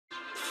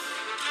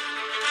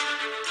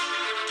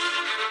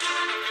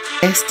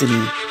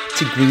Destiny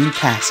to green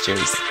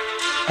pastures,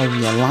 a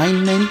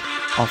realignment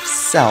of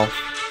self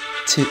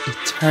to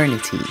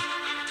eternity.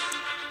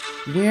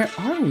 Where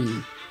are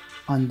we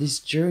on this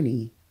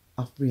journey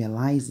of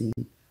realizing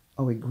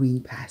our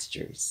green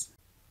pastures?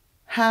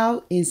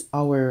 How is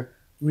our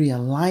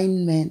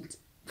realignment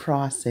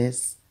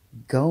process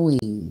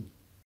going?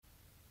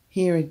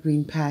 Here at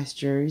Green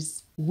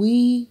Pastures,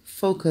 we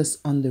focus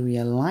on the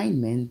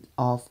realignment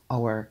of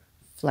our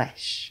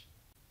flesh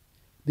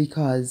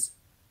because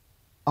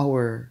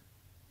our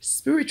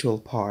spiritual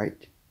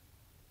part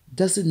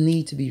doesn't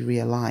need to be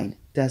realigned,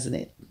 doesn't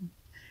it?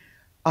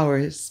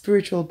 Our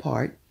spiritual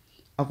part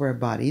of our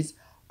bodies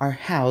are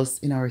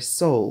housed in our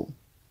soul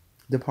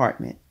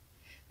department.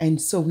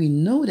 And so we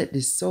know that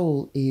the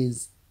soul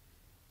is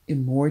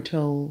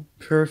immortal,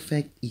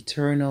 perfect,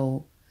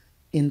 eternal,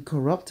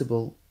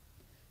 incorruptible.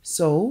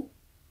 So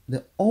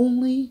the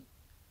only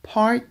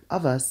part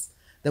of us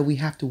that we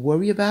have to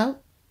worry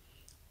about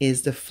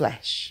is the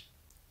flesh.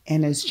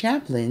 And as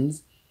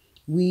chaplains,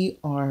 we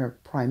are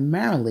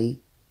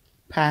primarily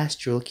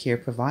pastoral care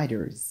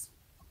providers.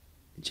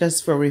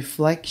 Just for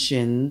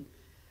reflection,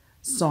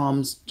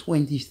 Psalms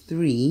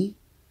 23,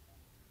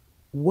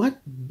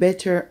 what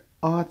better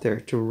author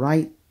to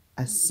write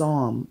a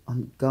psalm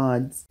on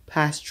God's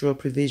pastoral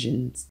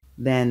provisions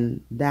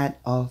than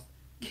that of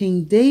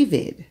King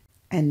David?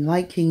 And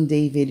like King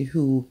David,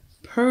 who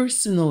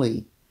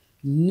personally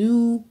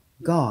knew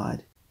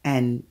God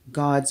and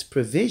God's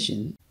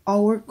provision,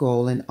 our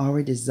goal and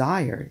our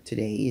desire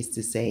today is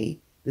to say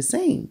the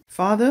same.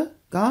 Father,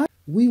 God,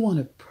 we want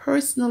to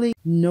personally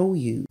know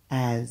you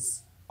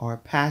as our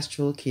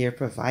pastoral care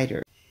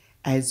provider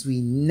as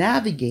we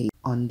navigate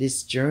on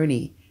this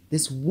journey,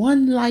 this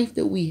one life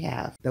that we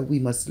have, that we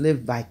must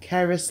live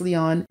vicariously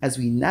on. As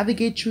we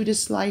navigate through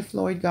this life,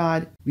 Lord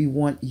God, we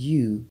want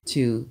you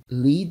to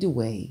lead the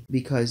way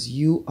because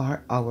you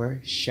are our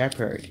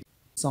shepherd.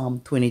 Psalm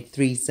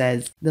 23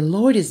 says, "The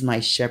Lord is my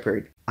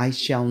shepherd, I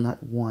shall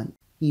not want.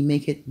 He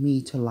maketh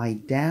me to lie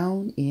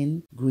down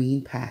in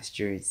green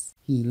pastures.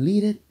 He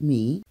leadeth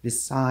me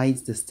beside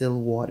the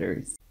still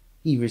waters.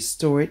 He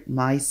restored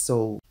my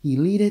soul. He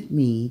leadeth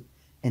me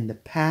in the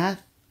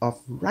path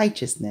of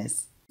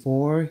righteousness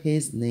for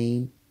his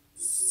name's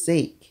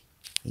sake."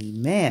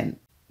 Amen.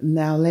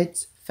 Now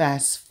let's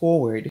fast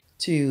forward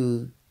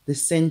to the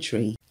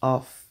century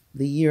of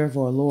the year of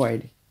our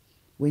Lord,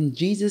 when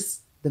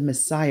Jesus, the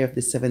Messiah of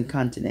the seven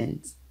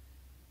continents,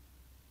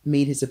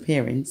 made his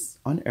appearance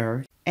on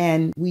earth.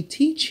 And we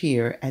teach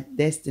here at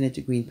Destiny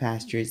to Green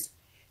Pastures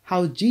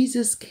how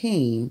Jesus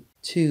came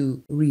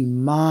to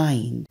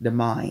remind the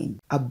mind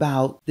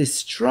about the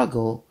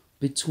struggle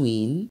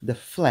between the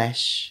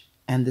flesh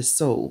and the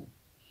soul.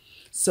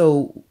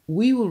 So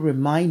we will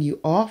remind you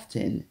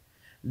often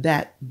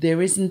that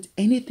there isn't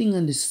anything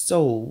in the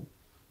soul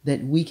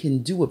that we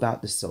can do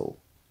about the soul.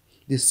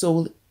 The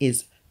soul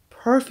is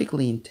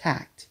perfectly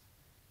intact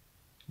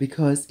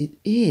because it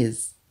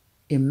is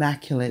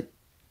immaculate,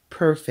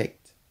 perfect,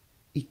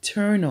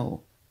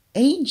 eternal,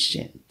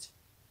 ancient,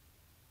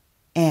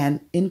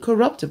 and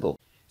incorruptible.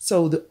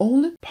 So the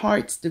only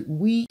parts that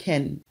we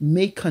can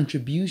make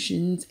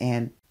contributions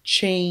and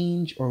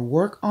change or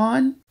work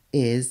on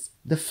is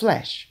the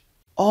flesh.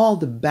 All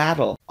the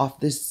battle of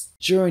this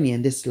journey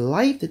and this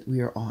life that we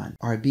are on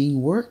are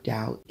being worked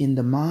out in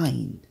the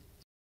mind.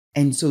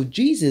 And so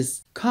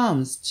Jesus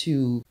comes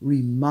to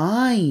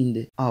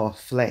remind our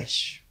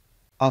flesh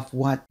of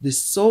what the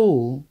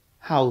soul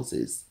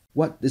houses,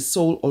 what the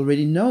soul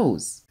already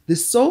knows. The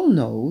soul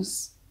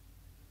knows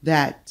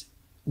that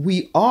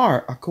we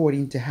are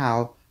according to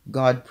how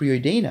God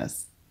preordained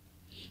us.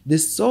 The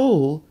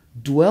soul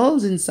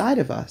dwells inside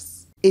of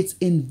us. It's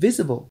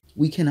invisible.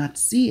 We cannot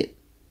see it.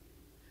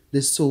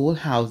 The soul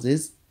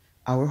houses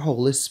our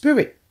Holy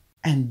Spirit.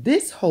 And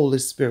this Holy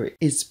Spirit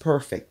is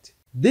perfect.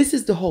 This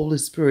is the Holy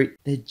Spirit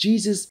that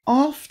Jesus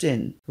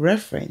often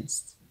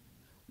referenced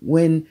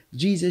when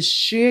Jesus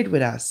shared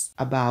with us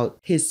about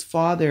his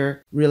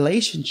Father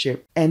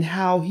relationship and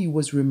how he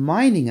was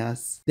reminding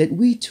us that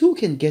we too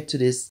can get to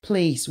this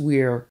place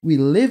where we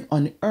live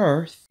on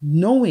earth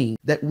knowing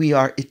that we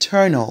are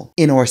eternal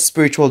in our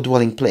spiritual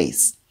dwelling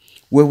place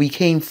where we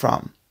came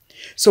from.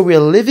 So we're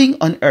living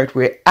on earth,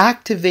 we're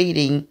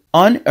activating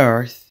on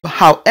earth.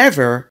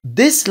 However,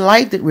 this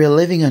life that we're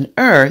living on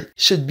earth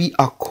should be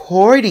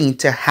according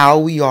to how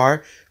we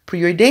are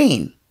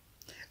preordained,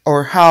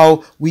 or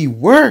how we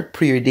were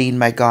preordained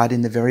by God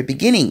in the very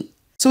beginning.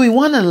 So we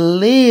want to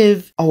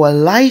live our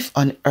life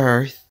on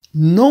earth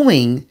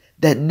knowing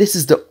that this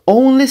is the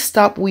only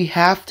stop we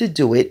have to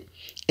do it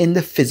in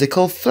the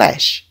physical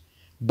flesh.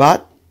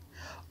 But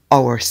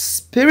our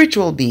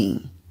spiritual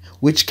being,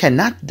 which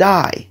cannot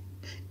die,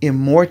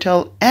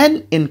 immortal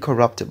and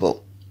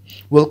incorruptible,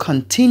 will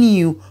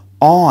continue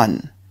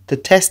on to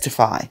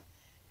testify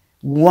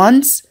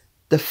once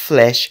the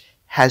flesh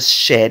has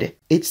shed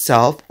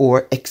itself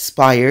or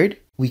expired.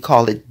 We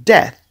call it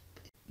death.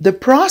 The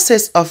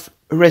process of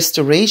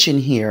restoration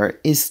here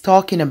is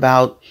talking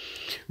about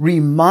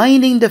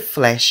reminding the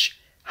flesh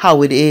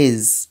how it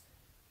is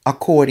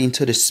according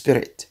to the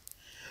Spirit.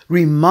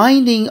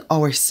 reminding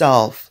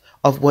ourselves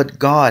of what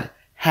God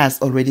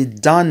has already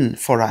done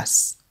for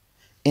us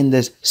in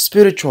the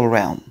spiritual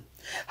realm,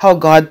 how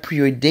God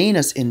preordained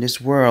us in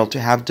this world to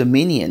have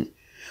dominion.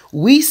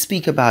 We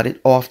speak about it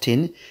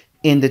often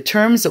in the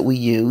terms that we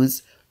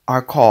use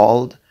are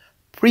called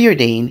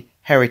preordained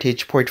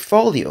heritage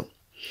portfolio.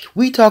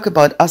 We talk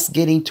about us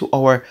getting to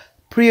our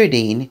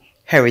preordained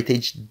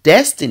heritage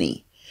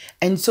destiny.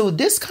 And so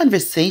this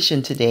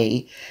conversation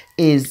today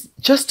is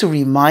just to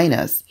remind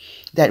us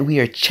that we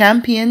are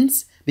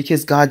champions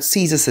because God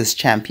sees us as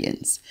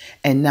champions.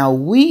 And now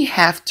we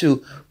have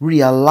to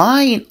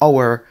realign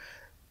our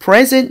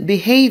present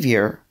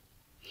behavior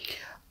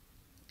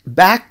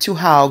back to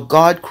how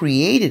God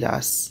created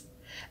us.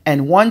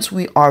 And once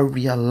we are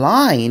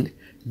realigned,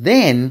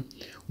 then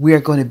we are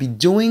going to be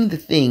doing the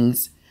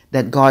things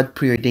that God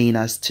preordained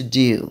us to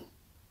do.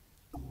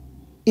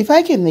 If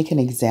I can make an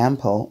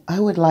example, I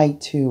would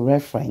like to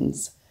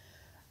reference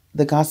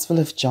the Gospel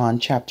of John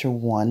chapter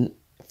 1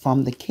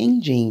 from the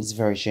King James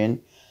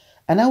Version.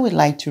 And I would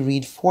like to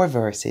read 4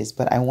 verses,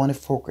 but I want to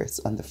focus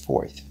on the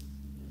 4th.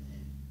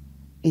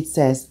 It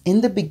says,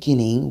 "In the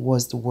beginning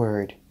was the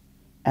Word,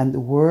 and the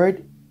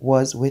Word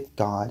was with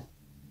God,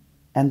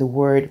 and the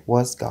Word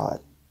was God.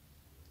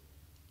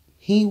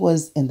 He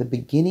was in the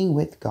beginning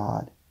with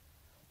God.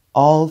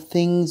 All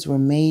things were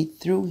made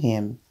through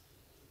him,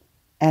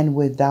 and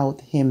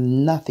without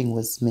him nothing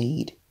was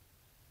made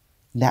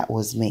that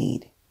was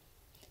made.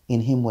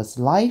 In him was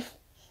life,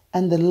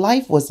 and the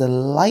life was the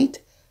light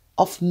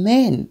of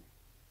men."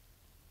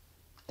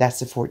 That's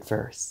the 4th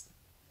verse.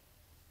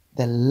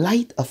 The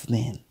light of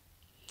men.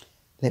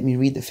 Let me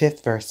read the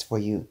 5th verse for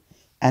you.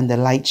 "And the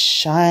light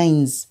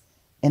shines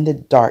in the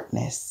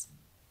darkness,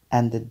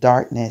 and the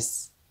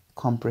darkness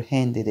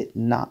comprehended it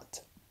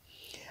not."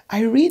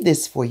 I read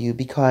this for you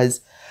because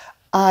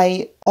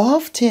I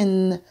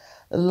often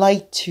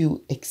like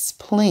to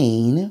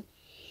explain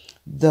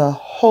the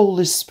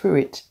Holy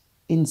Spirit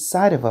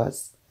inside of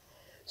us,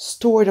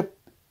 stored up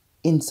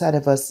inside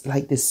of us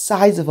like the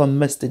size of a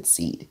mustard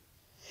seed.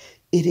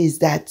 It is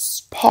that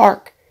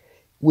spark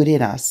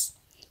within us,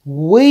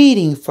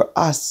 waiting for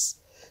us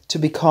to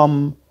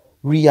become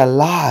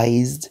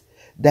realized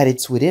that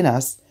it's within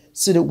us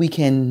so that we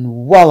can,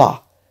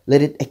 voila,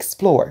 let it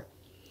explore.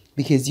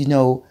 Because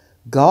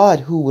God,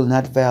 who will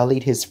not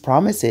violate his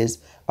promises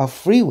of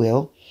free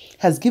will,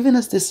 has given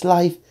us this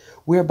life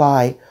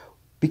whereby,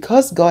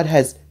 because God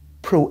has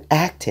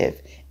proactive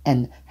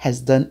and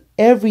has done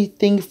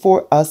everything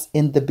for us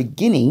in the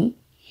beginning,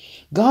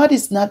 God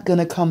is not going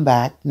to come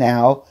back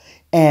now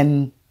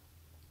and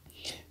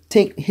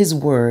take his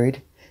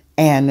word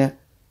and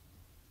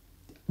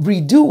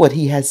redo what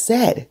he has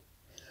said.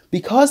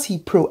 Because he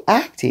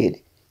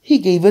proacted, he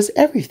gave us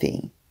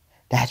everything.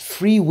 That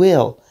free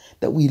will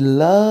that we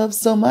love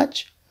so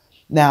much.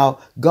 Now,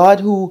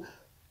 God who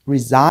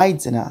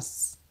resides in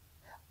us,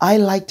 I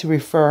like to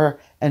refer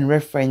and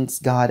reference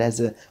God as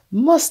a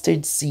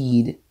mustard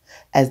seed,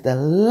 as the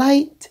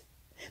light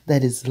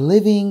that is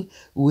living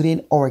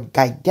within our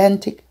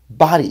gigantic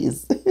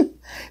bodies.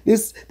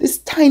 This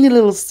tiny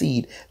little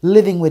seed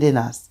living within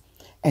us.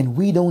 And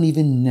we don't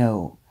even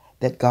know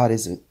that God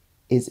is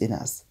in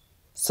us.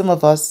 Some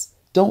of us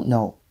don't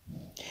know.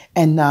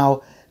 And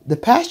now, the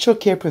pastoral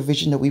care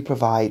provision that we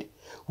provide,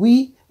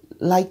 we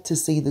like to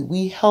say that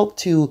we help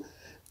to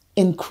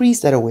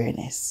increase that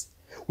awareness.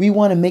 We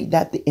want to make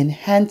that the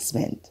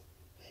enhancement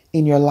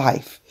in your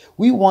life.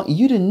 We want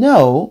you to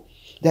know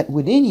that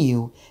within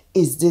you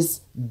is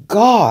this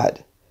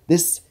God,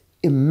 this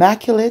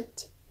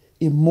immaculate,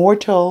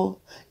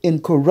 immortal,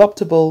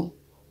 incorruptible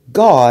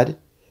God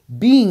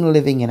being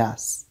living in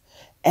us.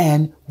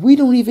 And we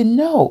don't even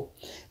know,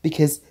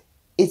 because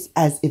it's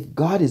as if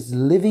God is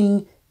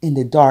living in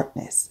the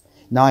darkness.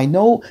 Now, I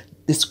know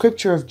the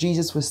scripture of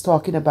Jesus was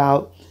talking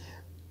about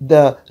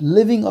the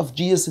living of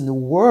Jesus in the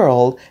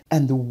world,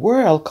 and the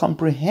world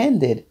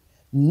comprehended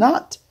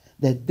not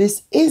that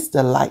this is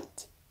the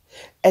light,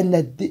 and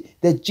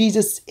that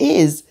Jesus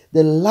is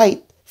the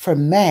light for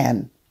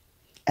man.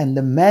 And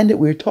the man that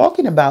we're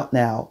talking about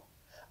now,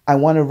 I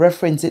want to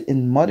reference it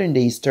in modern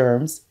days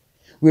terms.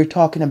 We're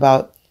talking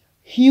about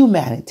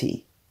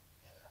humanity,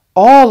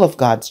 all of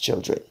God's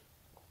children,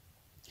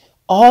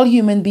 all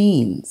human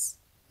beings,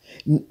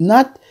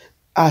 not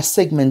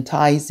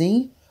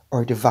segmentizing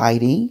or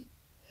dividing.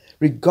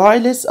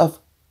 Regardless of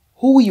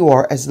who you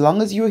are, as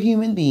long as you're a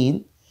human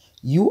being,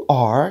 you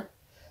are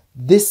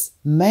this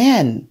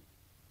man,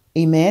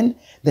 amen,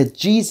 that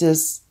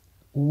Jesus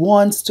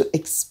wants to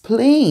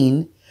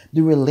explain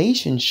the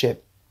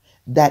relationship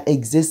that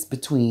exists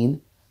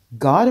between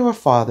God our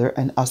Father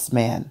and us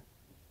man.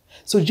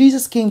 So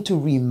Jesus came to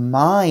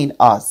remind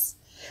us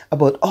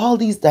about all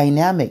these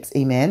dynamics,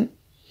 amen,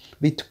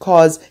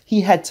 because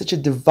he had such a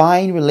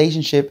divine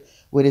relationship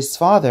with his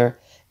Father.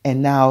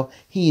 And now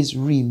he is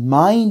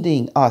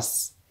reminding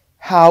us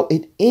how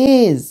it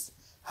is.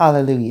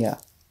 Hallelujah.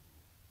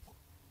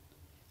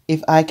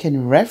 If I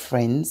can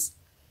reference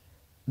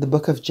the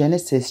book of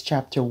Genesis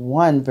chapter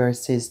 1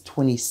 verses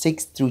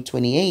 26 through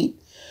 28,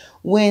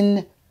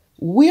 when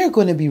we're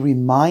going to be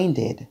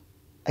reminded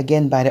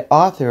again by the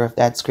author of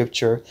that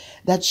scripture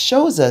that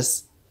shows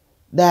us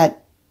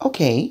that,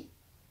 okay,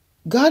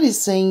 God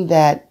is saying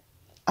that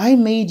I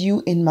made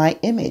you in my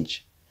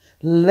image.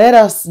 Let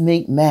us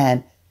make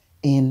man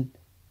in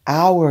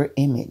our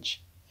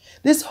image.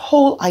 This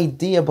whole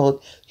idea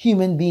about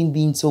human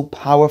being so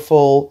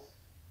powerful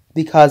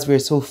because we're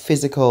so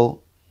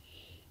physical,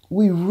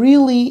 we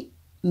really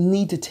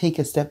need to take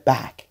a step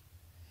back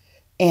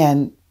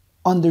and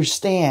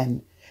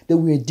understand that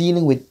we're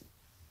dealing with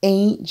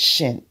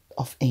ancient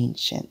of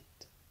ancient.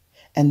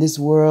 And this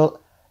world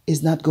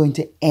is not going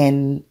to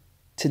end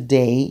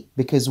today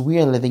because we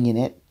are living in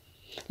it.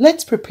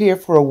 Let's prepare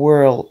for a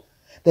world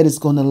that is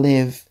going to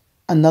live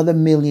another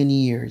 1,000,000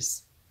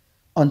 years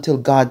until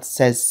God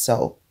says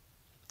so.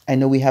 I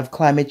know we have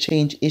climate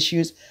change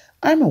issues.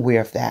 I'm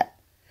aware of that.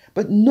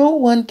 But no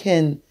one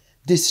can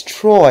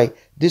destroy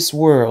this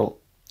world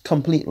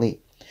completely.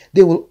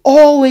 There will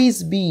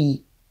always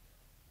be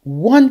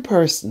one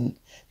person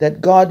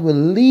that God will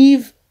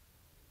leave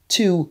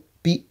to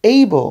be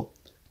able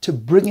to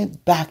bring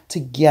it back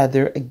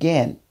together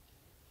again.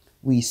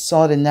 We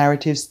saw the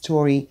narrative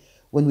story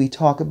when we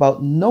talk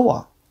about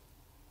Noah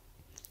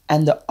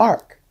and the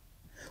ark.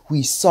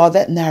 We saw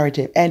that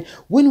narrative. And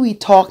when we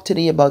talk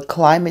today about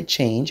climate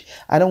change,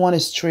 I don't want to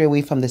stray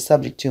away from the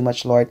subject too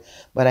much, Lord,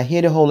 but I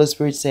hear the Holy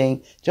Spirit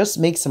saying, just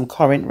make some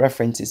current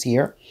references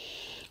here.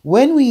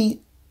 When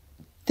we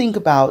think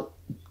about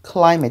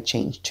climate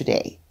change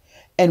today,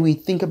 and we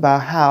think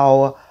about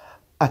how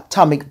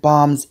atomic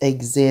bombs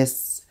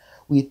exist,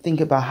 we think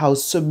about how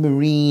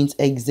submarines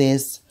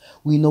exist,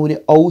 we know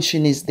the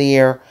ocean is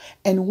there,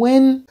 and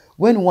when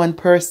one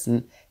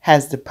person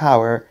has the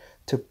power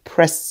to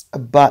press a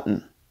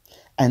button,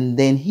 and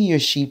then he or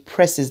she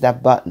presses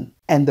that button,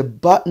 and the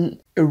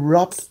button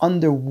erupts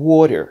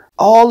underwater,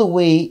 all the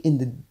way in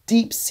the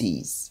deep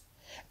seas,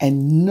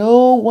 and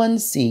no one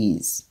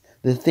sees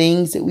the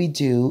things that we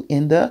do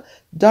in the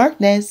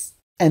darkness.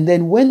 And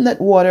then when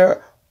that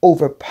water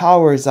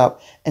overpowers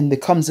up and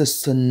becomes a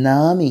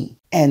tsunami,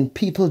 and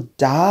people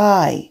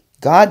die,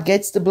 God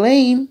gets the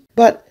blame.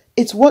 But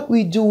it's what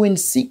we do in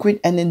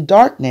secret and in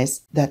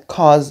darkness that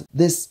cause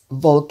this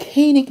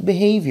volcanic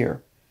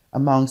behavior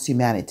amongst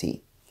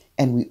humanity.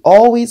 And we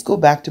always go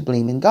back to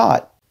blaming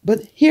God.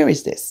 But here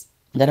is this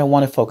that I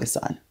want to focus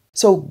on.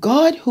 So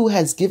God, who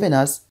has given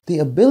us the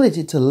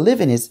ability to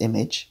live in his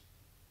image,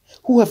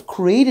 who have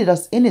created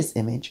us in his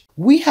image,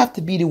 we have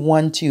to be the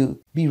one to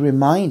be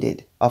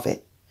reminded of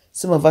it.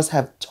 Some of us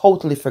have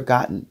totally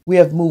forgotten. We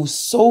have moved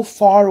so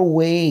far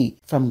away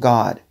from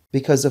God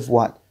because of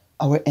what?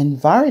 Our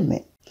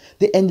environment.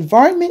 The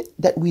environment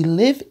that we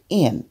live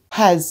in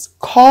has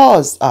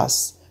caused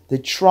us the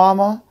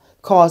trauma,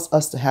 caused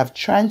us to have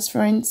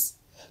transference,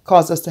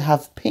 caused us to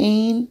have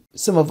pain.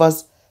 Some of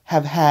us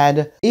have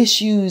had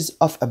issues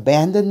of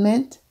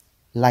abandonment,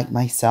 like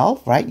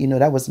myself, right? You know,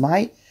 that was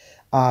my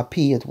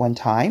P at one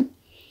time.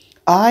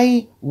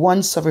 I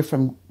once suffered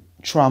from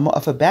trauma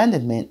of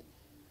abandonment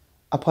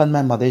upon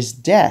my mother's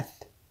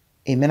death.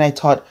 Amen. I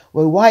thought,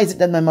 well, why is it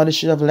that my mother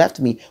should have left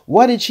me?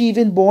 Why did she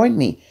even born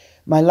me?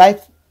 My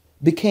life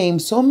became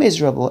so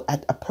miserable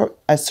at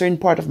a certain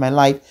part of my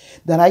life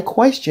that I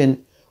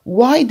questioned,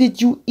 why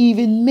did you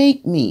even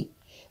make me?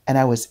 And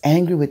I was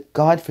angry with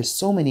God for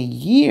so many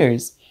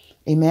years.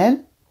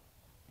 Amen.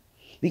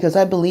 Because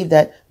I believed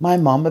that my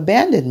mom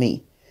abandoned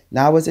me.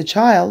 Now I was a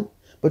child,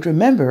 but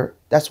remember,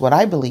 that's what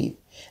I believe.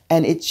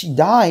 And she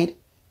died.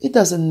 It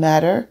doesn't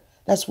matter.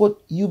 That's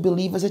what you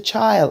believe as a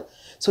child.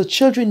 So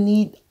children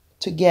need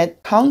to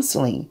get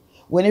counseling.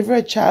 Whenever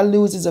a child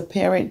loses a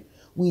parent,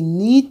 we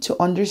need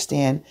to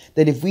understand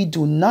that if we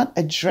do not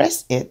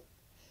address it,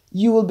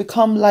 you will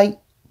become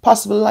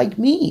possibly like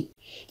me.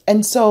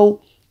 And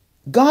so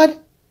God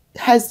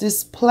has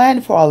this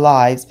plan for our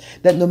lives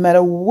that no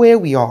matter where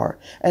we are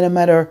and no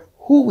matter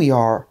who we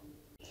are,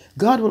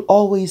 God will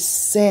always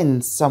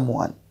send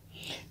someone.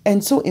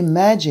 And so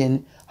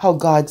imagine how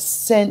God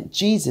sent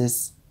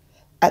Jesus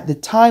at the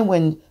time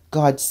when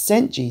God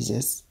sent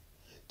Jesus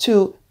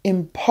to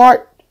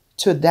impart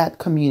to that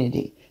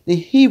community, the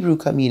Hebrew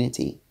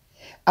community,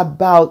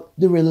 about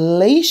the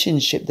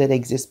relationship that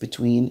exists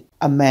between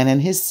a man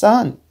and his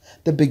son,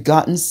 the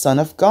begotten Son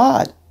of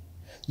God.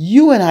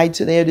 You and I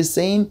today are the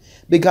same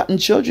begotten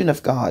children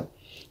of God.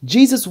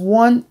 Jesus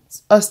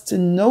wants us to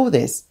know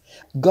this.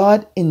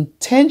 God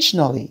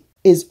intentionally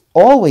is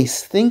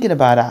always thinking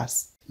about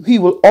us. He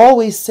will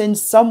always send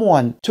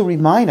someone to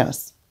remind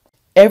us.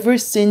 Ever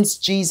since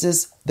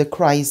Jesus the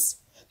Christ,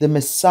 the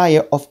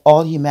Messiah of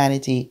all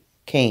humanity,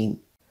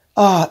 came,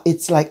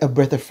 it's like a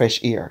breath of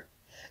fresh air.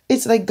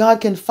 It's like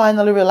God can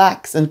finally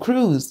relax and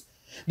cruise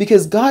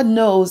because God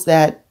knows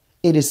that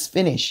it is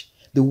finished.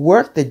 The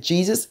work that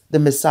Jesus, the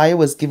Messiah,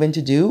 was given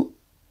to do,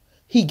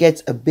 he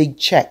gets a big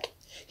check.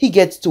 He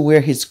gets to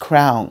wear his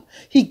crown.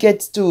 He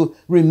gets to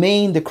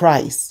remain the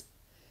Christ.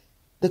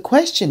 The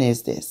question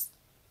is this: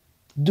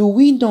 do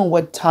we know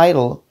what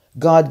title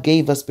God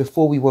gave us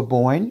before we were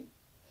born?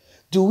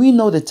 Do we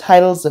know the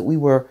titles that we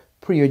were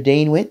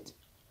preordained with?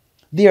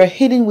 They are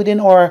hidden within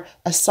our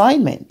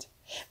assignment.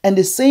 And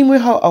the same way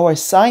how our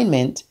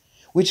assignment,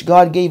 which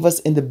God gave us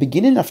in the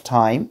beginning of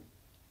time,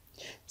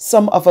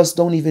 some of us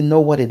don't even know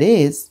what it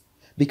is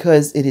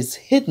because it is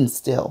hidden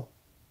still.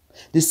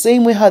 The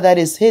same way how that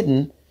is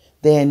hidden,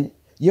 then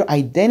your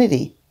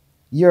identity,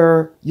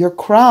 your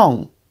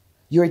crown,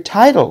 your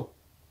title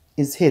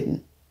is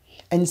hidden.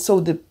 And so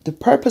the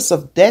purpose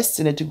of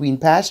Destiny to Green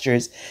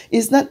Pastures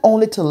is not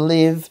only to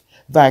live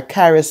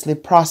vicariously,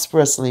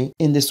 prosperously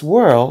in this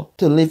world,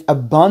 to live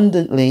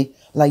abundantly,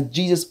 like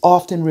Jesus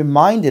often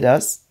reminded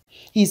us.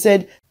 He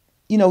said,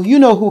 you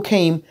know who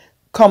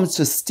comes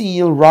to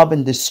steal, rob,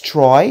 and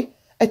destroy?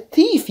 A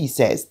thief, he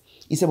says.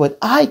 He said, but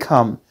I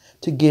come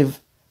to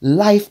give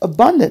life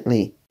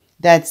abundantly.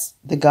 That's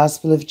the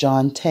Gospel of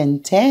John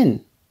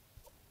 10:10.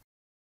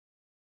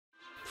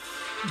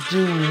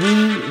 Do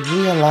we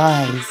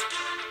realize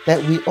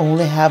that we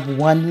only have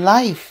one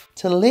life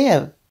to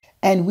live?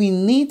 And we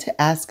need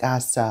to ask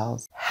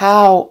ourselves,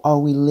 how are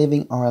we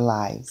living our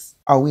lives?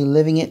 Are we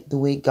living it the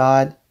way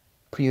God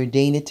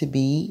preordained it to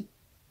be?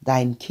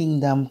 Thine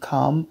kingdom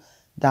come,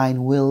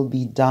 thine will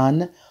be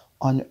done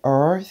on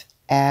earth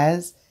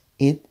as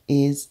it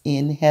is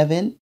in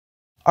heaven?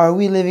 Are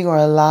we living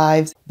our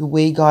lives the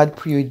way God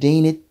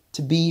preordained it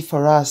to be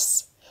for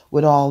us,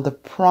 with all the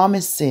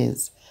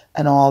promises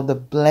and all the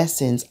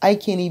blessings? I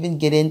can't even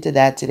get into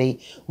that today.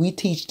 We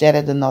teach that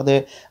at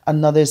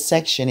another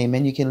section.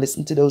 Amen. You can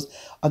listen to those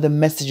other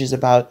messages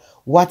about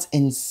what's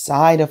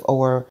inside of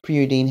our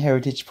preordained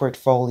heritage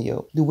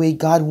portfolio, the way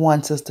God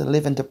wants us to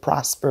live and to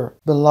prosper.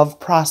 Beloved,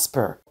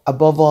 prosper.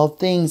 Above all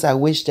things, I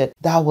wish that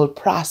thou wilt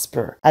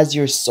prosper as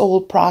your soul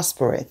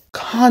prospereth.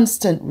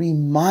 Constant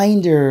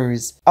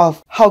reminders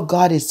of how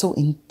God is so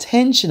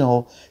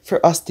intentional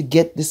for us to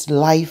get this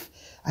life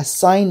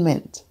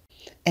assignment.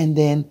 And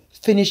then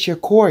finish your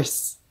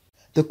course.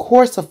 The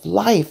course of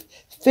life,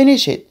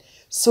 finish it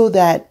so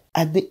that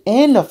at the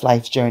end of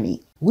life's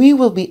journey, we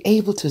will be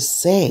able to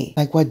say,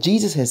 like what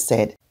Jesus has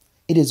said,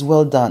 it is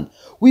well done.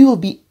 We will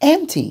be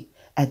empty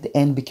at the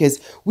end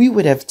because we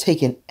would have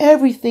taken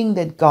everything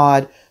that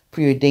God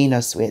preordained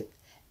us with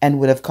and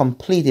would have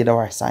completed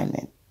our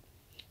assignment.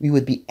 We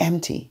would be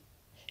empty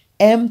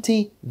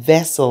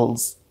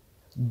vessels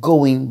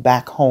going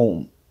back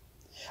home.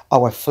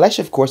 Our flesh,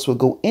 of course, will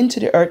go into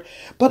the earth,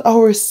 but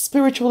our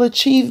spiritual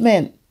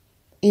achievement,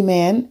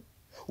 amen,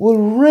 will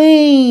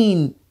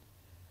reign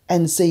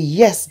and say,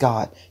 yes,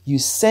 God, you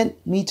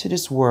sent me to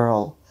this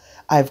world.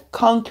 I've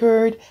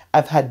conquered.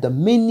 I've had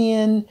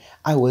dominion.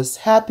 I was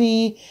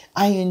happy.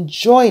 I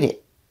enjoyed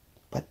it.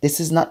 But this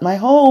is not my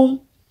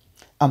home.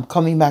 I'm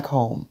coming back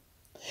home.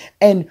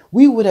 And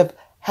we would have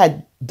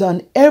had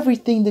done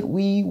everything that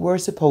we were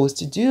supposed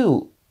to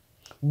do.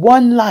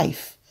 One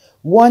life,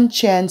 one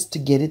chance to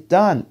get it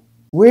done.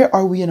 Where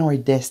are we in our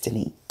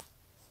destiny?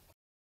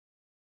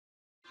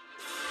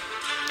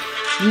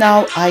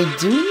 Now, I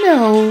do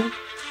know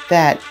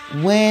that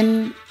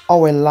when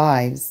our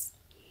lives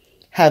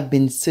have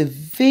been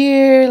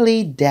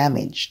severely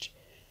damaged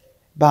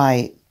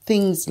by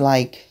things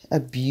like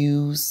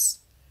abuse,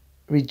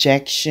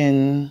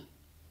 rejection,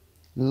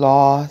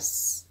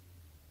 loss,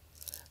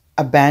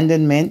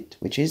 abandonment,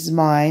 which is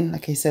mine,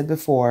 like I said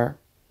before,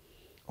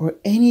 or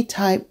any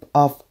type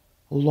of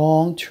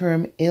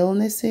long-term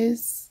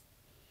illnesses,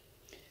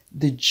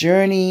 the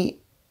journey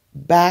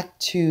back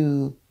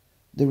to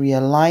the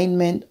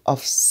realignment of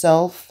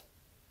self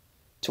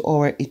to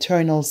our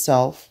eternal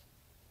self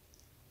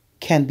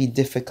can be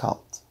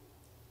difficult.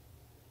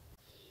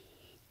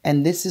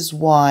 And this is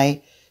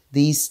why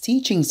these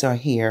teachings are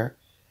here,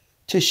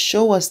 to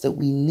show us that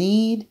we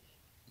need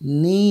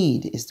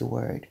is the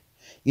word.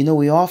 You know,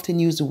 we often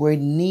use the word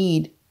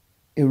need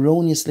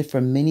erroneously for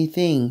many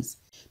things,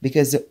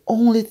 because the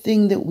only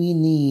thing that we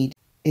need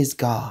is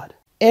God.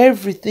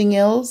 Everything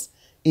else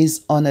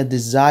is on a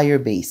desire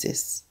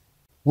basis.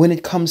 When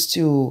it comes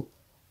to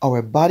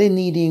our body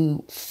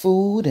needing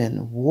food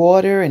and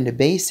water and the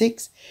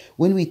basics,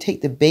 when we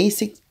take the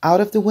basics out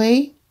of the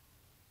way,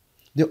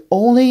 the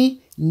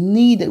only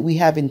need that we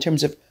have in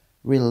terms of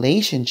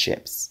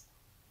relationships,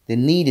 the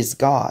need is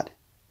God.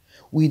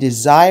 We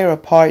desire a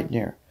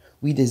partner.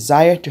 We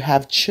desire to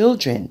have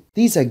children.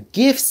 These are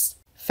gifts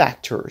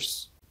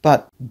factors.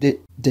 But the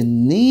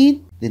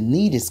need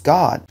is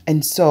God.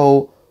 And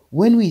so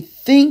when we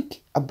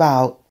think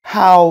about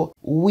how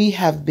we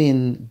have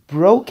been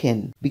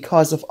broken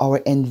because of our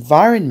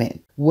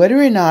environment,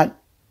 whether or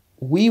not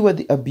we were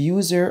the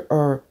abuser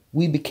or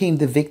we became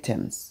the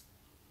victims,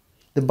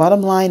 the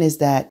bottom line is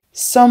that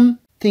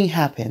something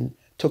happened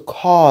to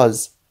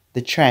cause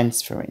the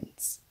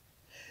transference.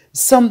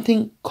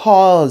 Something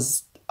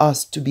caused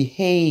us to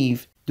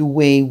behave the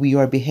way we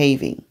are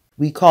behaving.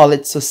 We call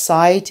it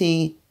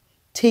society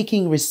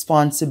taking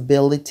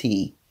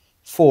responsibility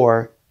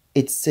for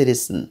its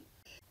citizen.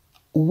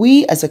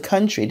 We as a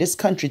country, this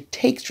country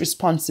takes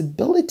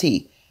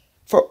responsibility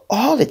for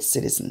all its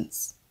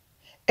citizens.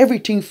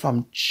 Everything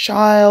from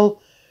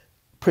child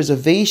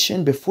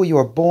preservation before you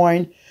are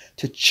born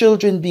to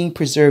children being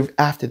preserved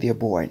after they are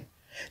born.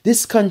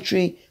 This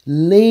country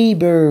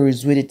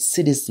labors with its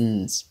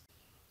citizens.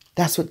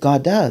 That's what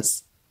God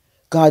does.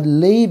 God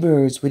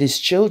labors with his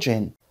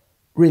children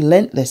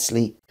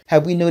relentlessly.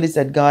 Have we noticed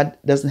that God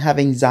doesn't have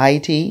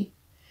anxiety?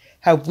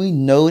 Have we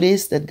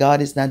noticed that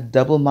God is not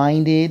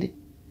double-minded?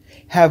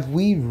 Have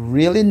we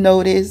really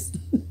noticed,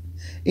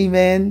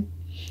 amen,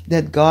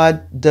 that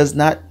God does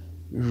not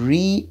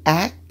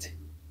react?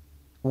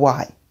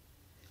 Why?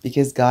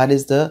 Because God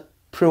is the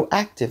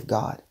proactive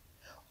God.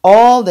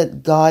 All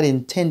that God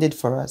intended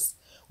for us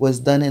was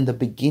done in the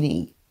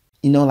beginning.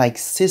 Like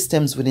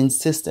systems within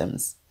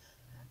systems.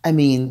 I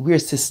mean, we're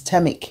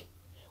systemic.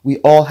 We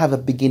all have a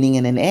beginning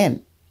and an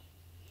end.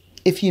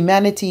 If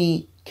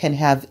humanity can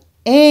have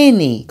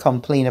any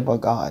complaint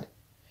about God,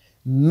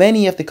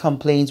 many of the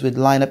complaints would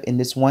line up in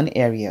this one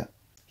area.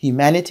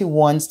 Humanity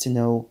wants to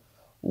know,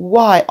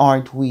 why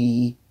aren't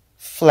we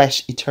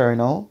flesh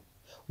eternal?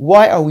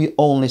 Why are we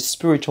only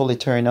spiritual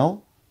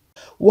eternal?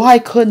 Why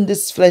couldn't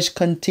this flesh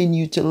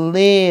continue to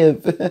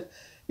live?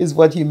 Is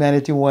what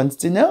humanity wants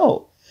to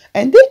know.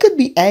 And they could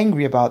be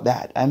angry about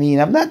that. I mean,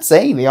 I'm not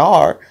saying they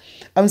are.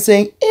 I'm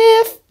saying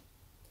if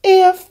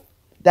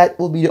that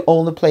will be the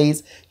only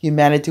place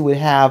humanity would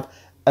have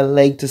a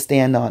leg to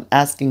stand on,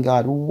 asking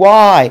God,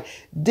 why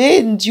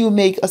didn't you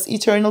make us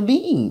eternal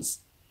beings?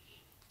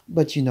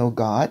 But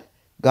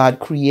God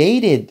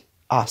created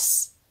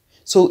us.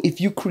 So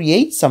if you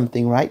create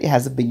something, right, it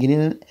has a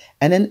beginning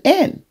and an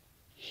end.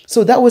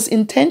 So that was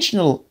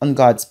intentional on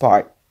God's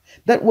part.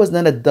 That was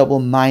not a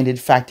double-minded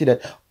factor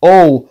that,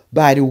 oh,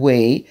 by the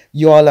way,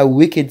 you all are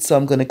wicked, so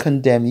I'm going to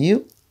condemn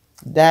you.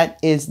 That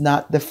is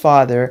not the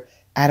Father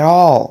at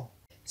all.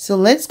 So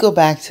let's go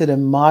back to the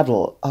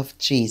model of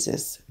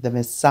Jesus, the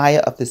Messiah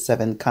of the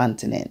seventh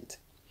continent.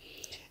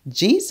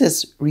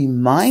 Jesus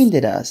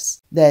reminded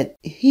us that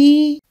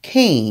he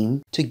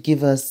came to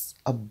give us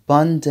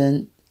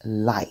abundant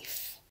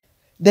life.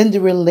 Then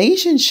the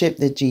relationship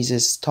that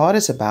Jesus taught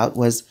us about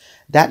was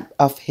that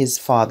of his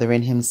Father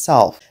and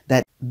himself,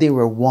 that they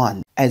were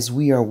one as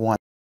we are one.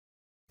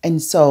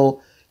 And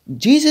so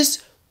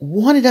Jesus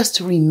wanted us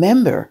to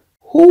remember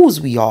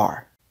whose we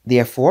are.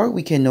 Therefore,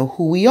 we can know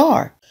who we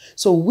are.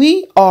 So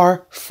we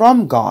are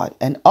from God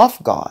and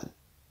of God.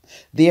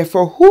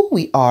 Therefore, who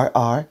we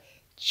are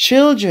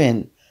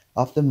children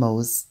of the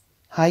Most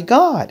High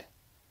God.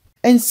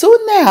 And so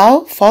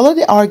now, follow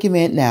the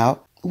argument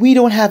now, we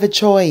don't have a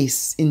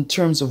choice in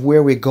terms of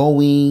where we're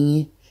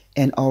going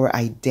and our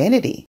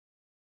identity.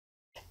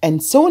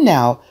 And so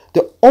now,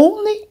 the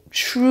only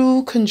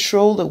true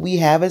control that we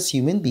have as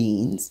human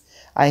beings,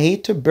 I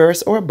hate to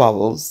burst our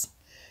bubbles,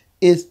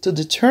 is to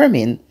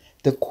determine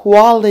the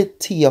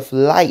quality of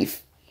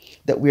life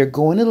that we're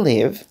going to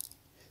live,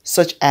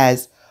 such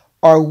as,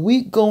 are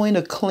we going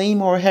to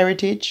claim our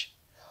heritage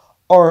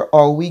or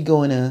are we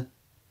going to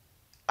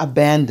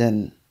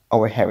abandon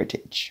our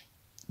heritage?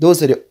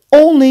 Those are the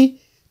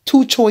only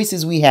two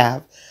choices we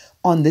have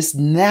on this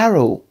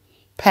narrow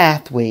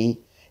pathway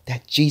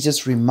that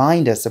Jesus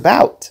reminds us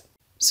about.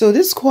 So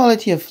this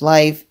quality of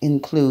life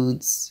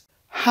includes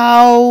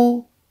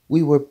how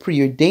we were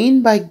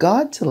preordained by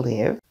God to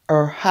live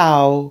or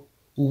how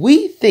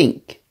we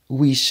think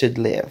we should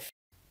live.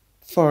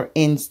 For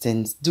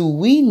instance, do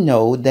we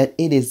know that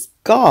it is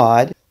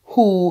God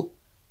who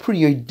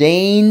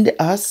preordained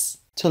us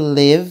to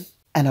live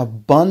an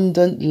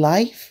abundant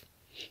life?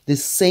 The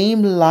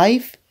same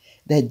life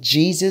that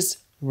Jesus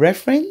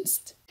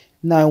referenced?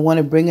 Now I want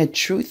to bring a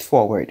truth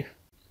forward.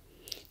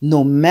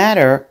 No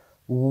matter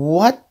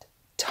what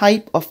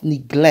type of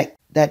neglect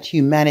that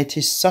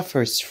humanity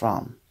suffers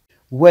from,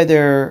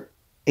 whether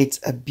it's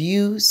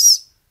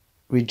abuse,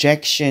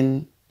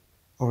 rejection,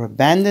 or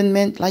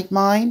abandonment like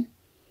mine,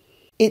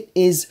 it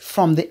is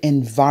from the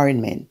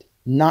environment,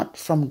 not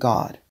from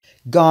God.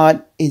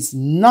 God is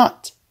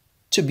not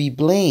to be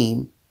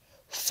blamed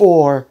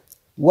for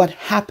what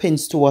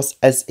happens to us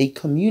as a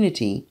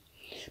community,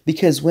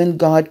 because when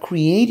God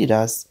created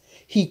us,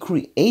 he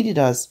created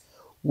us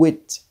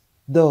with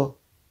the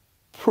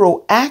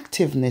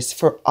proactiveness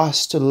for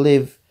us to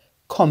live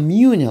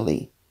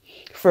communally,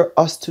 for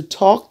us to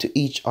talk to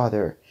each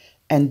other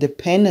and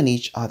depend on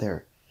each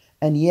other.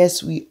 And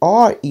yes, we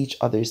are each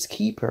other's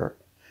keeper.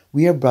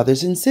 We are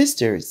brothers and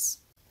sisters.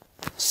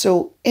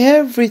 So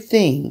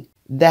everything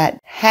that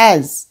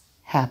has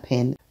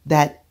happened,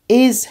 that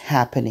is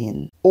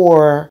happening,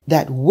 or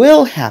that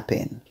will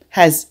happen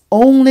has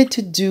only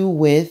to do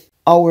with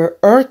our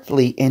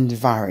earthly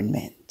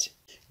environment.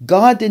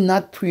 God did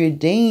not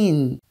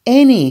preordain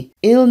any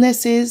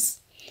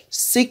illnesses,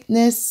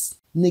 sickness,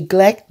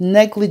 neglect,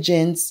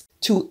 negligence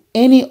to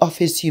any of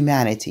his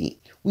humanity.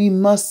 We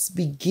must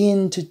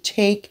begin to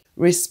take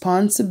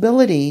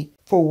responsibility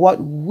for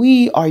what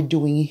we are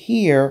doing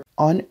here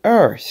on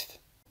earth.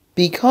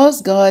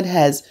 Because God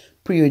has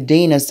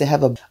preordained us to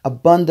have an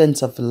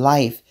abundance of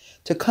life,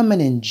 to come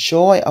and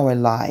enjoy our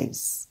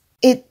lives,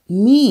 it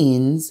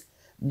means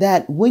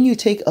that when you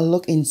take a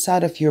look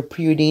inside of your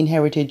preordained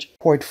heritage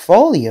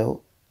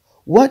portfolio,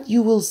 what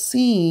you will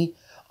see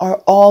are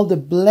all the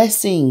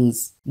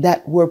blessings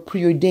that were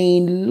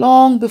preordained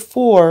long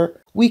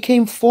before We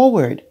came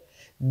forward.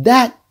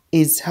 That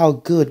is how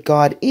good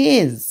God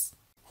is.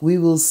 We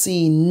will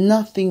see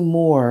nothing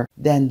more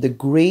than the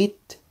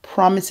great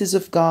promises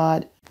of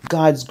God,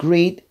 God's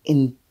great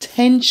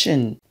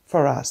intention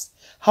for us,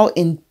 how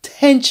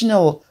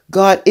intentional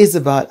God is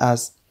about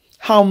us,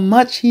 how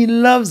much He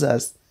loves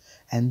us.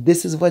 And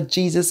this is what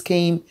Jesus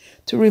came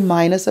to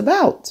remind us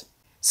about.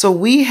 So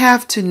we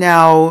have to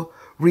now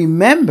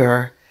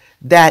remember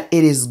that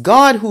it is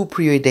God who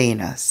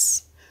preordained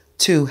us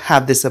to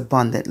have this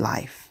abundant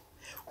life,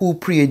 who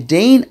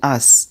preordained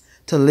us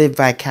to live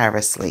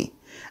vicariously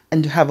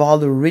and to have all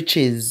the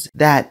riches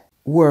that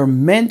were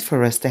meant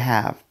for us to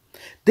have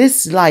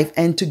this life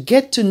and to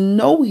get to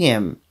know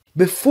Him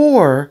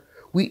before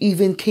we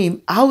even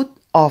came out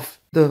of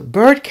the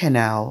birth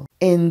canal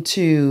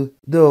into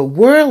the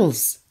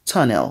world's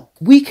tunnel.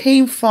 We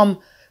came from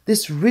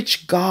this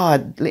rich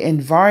godly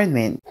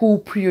environment who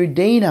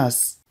preordained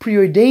us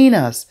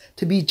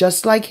to be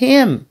just like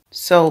Him.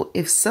 So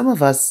if some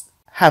of us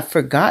have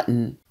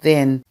forgotten,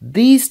 then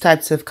these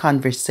types of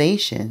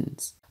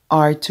conversations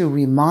are to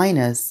remind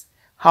us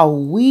how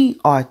we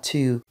are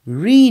to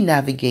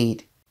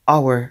re-navigate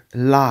our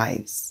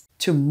lives,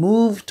 to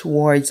move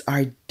towards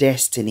our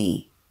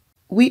destiny.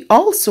 We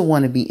also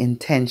want to be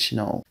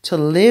intentional, to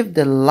live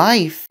the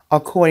life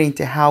according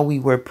to how we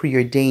were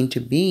preordained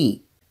to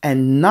be,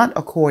 and not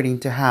according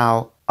to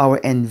how our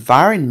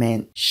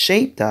environment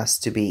shaped us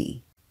to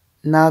be.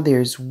 Now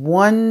there's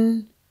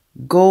one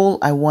goal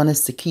I want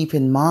us to keep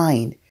in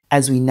mind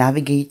as we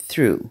navigate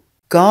through.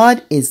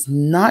 God is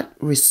not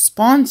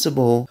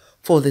responsible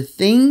for the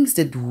things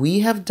that we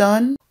have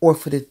done or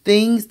for the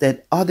things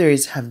that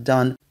others have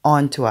done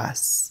onto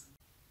us.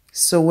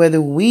 So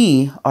whether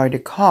we are the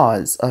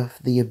cause of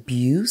the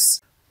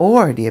abuse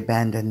or the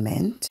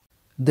abandonment,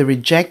 the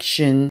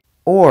rejection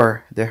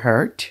or the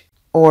hurt,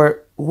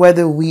 or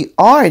whether we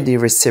are the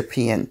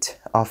recipient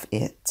of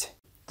it,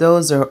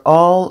 those are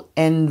all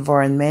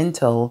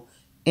environmental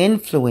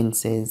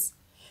influences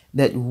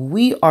that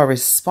we are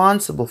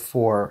responsible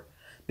for,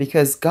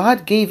 because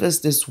God gave us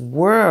this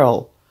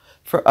world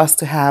for us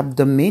to have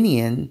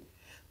dominion,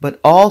 but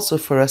also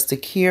for us to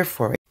care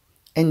for it.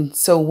 And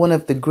so one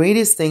of the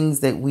greatest things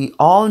that we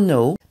all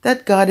know,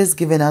 that God has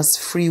given us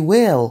free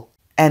will.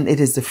 And it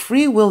is the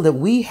free will that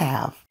we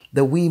have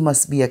that we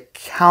must be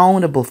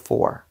accountable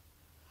for.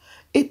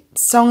 It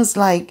sounds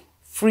like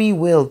free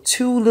will,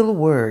 two little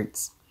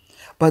words.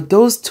 But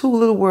those two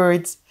little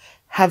words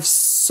have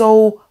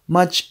so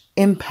much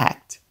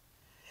impact.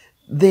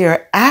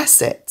 They're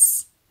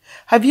assets.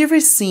 Have you ever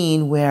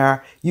seen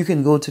where you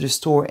can go to the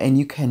store and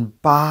you can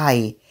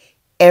buy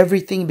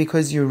everything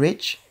because you're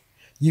rich?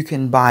 You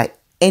can buy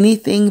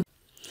anything.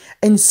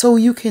 And so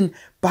you can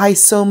buy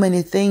so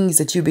many things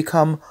that you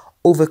become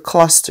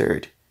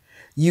overclustered.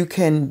 You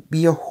can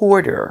be a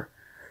hoarder.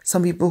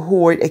 Some people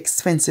hoard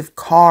expensive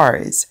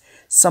cars.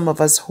 Some of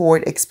us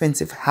hoard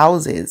expensive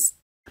houses.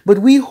 But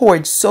we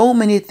hoard so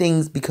many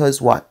things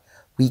because what?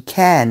 We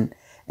can,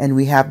 and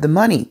we have the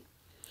money.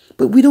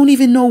 But we don't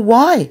even know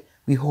why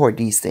we hoard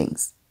these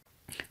things.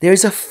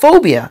 There's a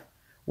phobia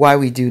why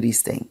we do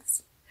these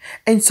things.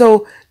 And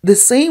so the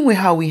same way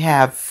how we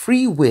have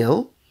free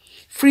will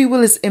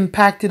is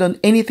impacted on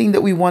anything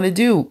that we want to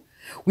do.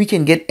 We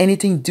can get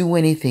anything, do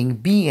anything,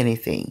 be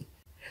anything.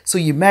 So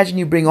you imagine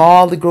you bring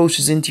all the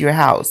groceries into your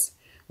house.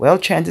 Well,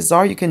 chances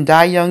are you can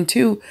die young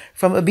too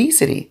from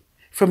obesity,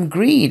 from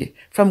greed,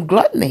 from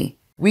gluttony.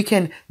 We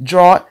can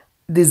draw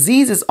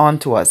diseases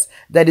onto us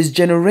that is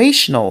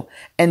generational.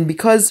 And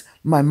because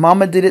my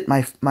mama did it,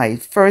 my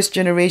first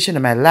generation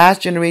and my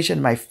last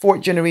generation, my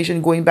fourth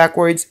generation going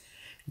backwards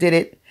did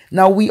it,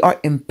 now we are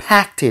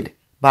impacted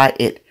by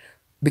it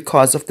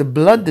because of the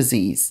blood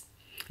disease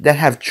that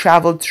have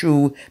traveled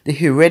through the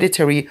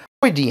hereditary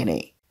or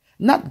DNA,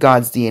 not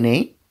God's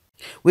DNA.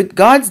 With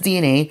God's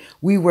DNA,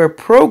 we were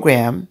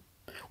programmed,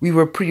 we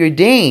were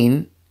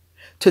preordained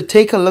to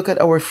take a look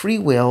at our free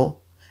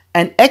will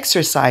and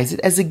exercise it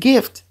as a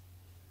gift.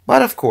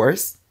 But of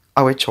course,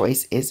 our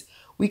choice is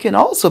we can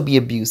also be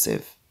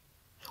abusive.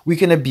 We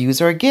can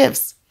abuse our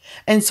gifts.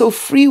 And so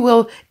free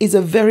will is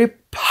a very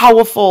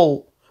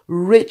powerful,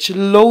 rich,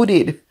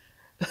 loaded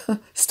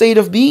state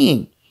of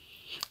being.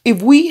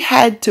 If we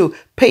had to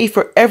pay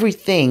for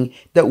everything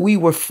that we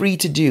were free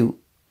to do,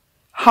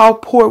 how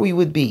poor we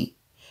would be,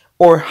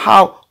 or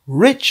how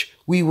rich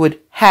we would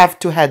have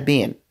to have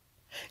been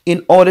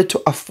in order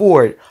to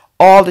afford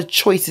all the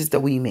choices that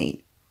we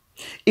made.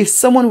 If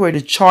someone were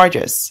to charge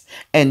us,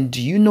 and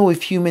do you know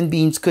if human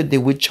beings could, they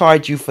would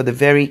charge you for the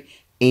very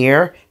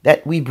air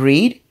that we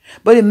breathe?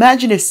 But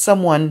imagine if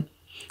someone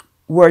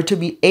were to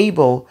be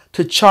able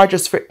to charge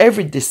us for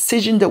every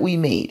decision that we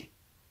made.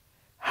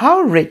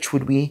 How rich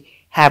would we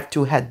have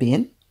to have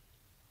been?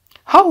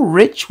 How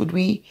rich would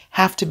we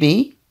have to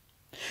be?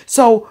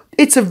 So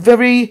it's a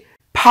very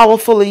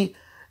powerfully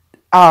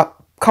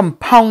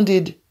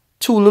compounded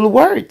two little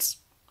words.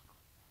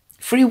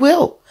 Free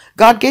will.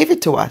 God gave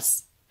it to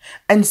us.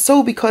 And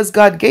so because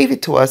God gave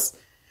it to us,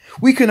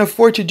 we can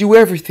afford to do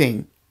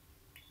everything,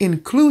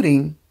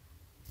 including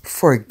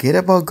forget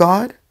about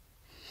God,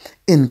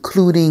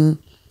 including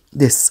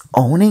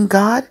disowning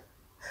God?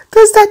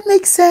 Does that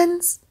make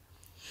sense?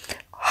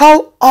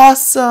 How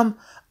awesome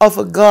of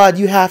a God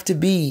you have to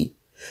be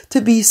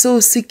so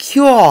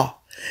secure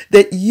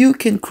that you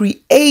can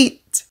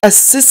create a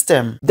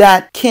system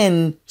that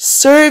can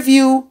serve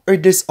you or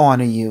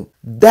dishonor you.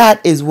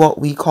 That is what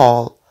we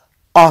call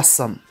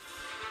awesome.